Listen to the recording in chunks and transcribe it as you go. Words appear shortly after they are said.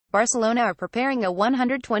Barcelona are preparing a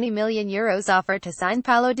 €120 million offer to sign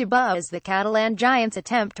Paulo Dybala as the Catalan giants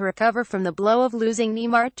attempt to recover from the blow of losing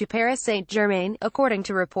Neymar to Paris Saint-Germain, according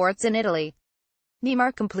to reports in Italy.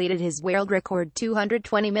 Neymar completed his world record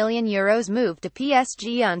 €220 million move to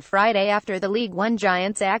PSG on Friday after the Ligue 1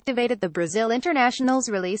 giants activated the Brazil international's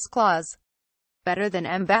release clause. Better than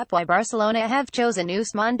Mbappé, Barcelona have chosen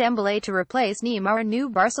Ousmane Dembélé to replace Neymar. New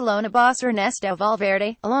Barcelona boss Ernesto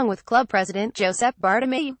Valverde, along with club president Josep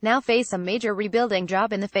Bartomeu, now face a major rebuilding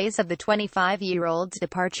job in the face of the 25-year-old's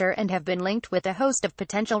departure and have been linked with a host of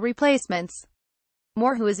potential replacements.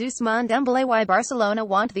 More. Who is Ousmane Dembélé? Why Barcelona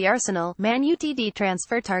want the Arsenal, Man Utd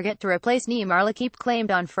transfer target to replace Neymar? L'Équipe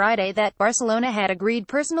claimed on Friday that Barcelona had agreed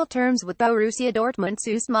personal terms with Borussia Dortmund's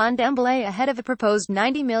Ousmane Dembélé ahead of a proposed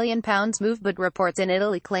 £90 million move, but reports in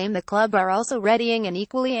Italy claim the club are also readying an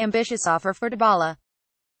equally ambitious offer for Dybala.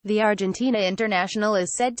 The Argentina international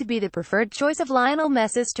is said to be the preferred choice of Lionel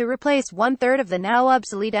Messi to replace one-third of the now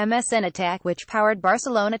obsolete MSN attack, which powered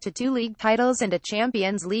Barcelona to 2 league titles and a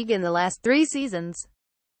Champions League in the last 3 seasons.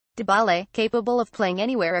 Dybala, capable of playing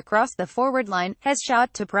anywhere across the forward line, has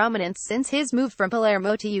shot to prominence since his move from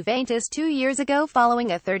Palermo to Juventus 2 years ago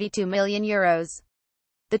following a €32 million.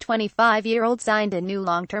 The 25-year-old signed a new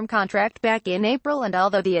long-term contract back in April, and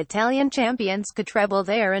although the Italian champions could treble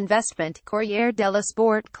their investment, Corriere dello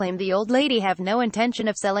Sport claimed the old lady have no intention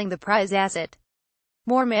of selling the prize asset.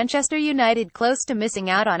 More. Manchester United close to missing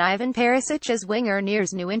out on Ivan Perisic as winger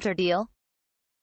nears new Inter deal.